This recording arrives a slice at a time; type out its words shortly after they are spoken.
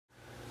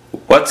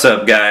What's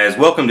up, guys?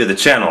 Welcome to the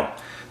channel.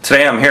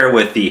 Today I'm here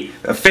with the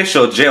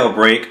official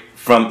jailbreak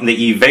from the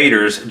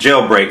Evaders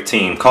jailbreak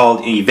team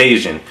called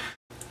Evasion.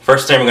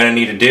 First thing we're going to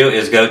need to do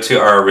is go to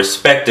our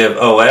respective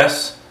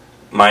OS,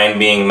 mine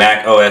being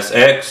Mac OS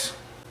X.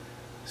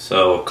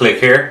 So click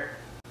here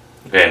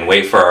and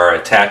wait for our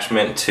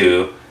attachment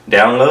to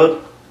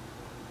download.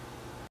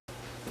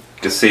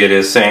 You can see it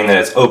is saying that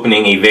it's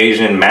opening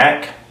Evasion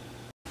Mac.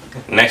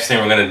 Next thing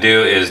we're going to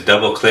do is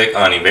double click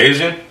on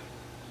Evasion.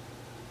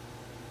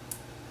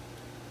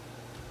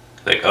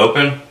 Click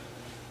open.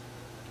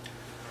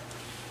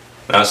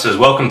 Now it says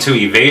welcome to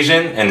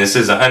Evasion, and this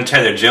is an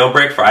untethered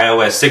jailbreak for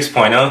iOS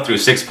 6.0 through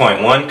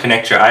 6.1.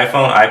 Connect your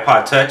iPhone,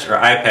 iPodTouch,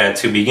 or iPad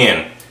to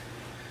begin.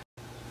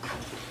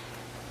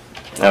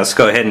 Now let's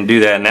go ahead and do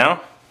that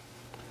now.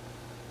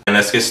 And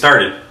let's get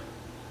started.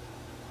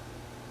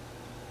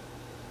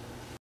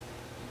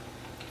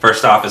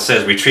 First off, it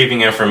says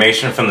retrieving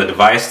information from the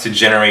device to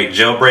generate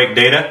jailbreak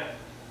data.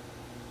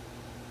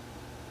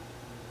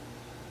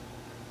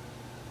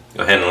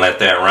 Go ahead and let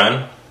that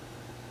run.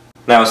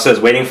 Now it says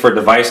waiting for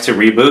device to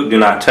reboot. Do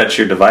not touch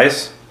your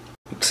device.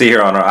 See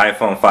here on our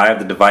iPhone 5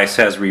 the device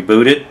has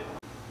rebooted.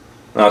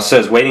 Now it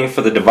says waiting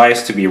for the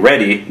device to be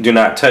ready. Do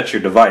not touch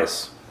your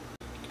device.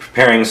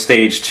 Preparing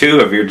stage 2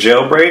 of your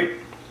jailbreak.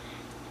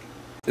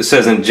 It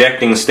says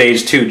injecting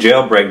stage 2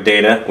 jailbreak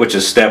data, which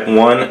is step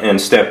 1 and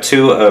step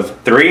 2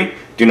 of 3.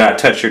 Do not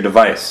touch your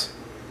device.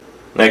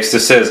 Next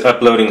it says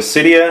uploading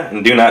Cydia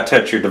and do not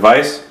touch your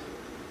device.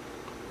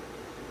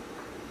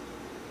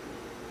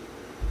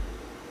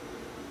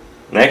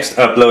 Next,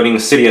 uploading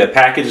Cydia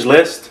package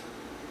list.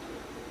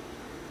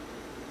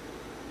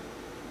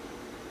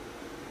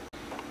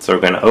 So we're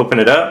going to open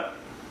it up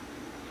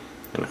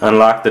and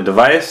unlock the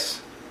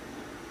device.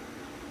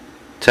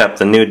 Tap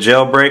the new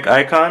jailbreak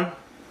icon.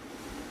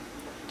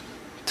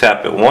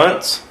 Tap it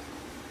once.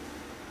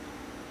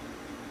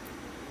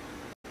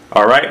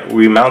 Alright,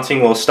 remounting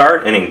will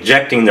start and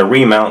injecting the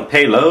remount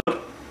payload.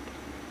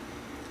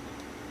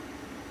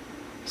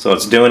 So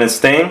it's doing its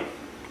thing.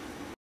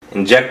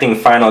 Injecting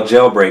final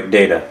jailbreak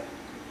data.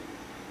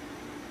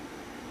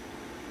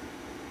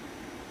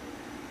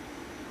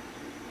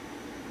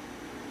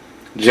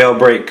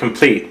 Jailbreak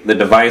complete. The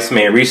device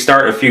may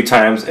restart a few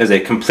times as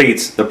it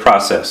completes the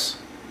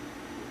process.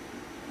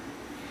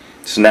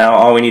 So now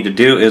all we need to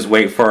do is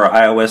wait for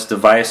our iOS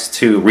device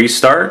to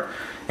restart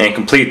and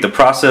complete the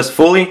process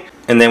fully,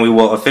 and then we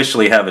will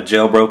officially have a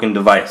jailbroken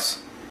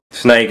device.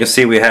 So now you can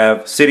see we have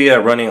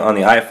Cydia running on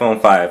the iPhone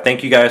 5.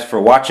 Thank you guys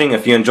for watching.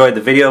 If you enjoyed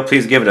the video,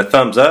 please give it a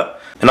thumbs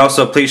up. And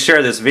also please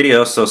share this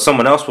video so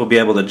someone else will be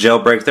able to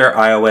jailbreak their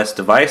iOS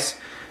device.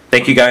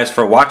 Thank you guys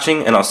for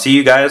watching, and I'll see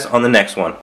you guys on the next one.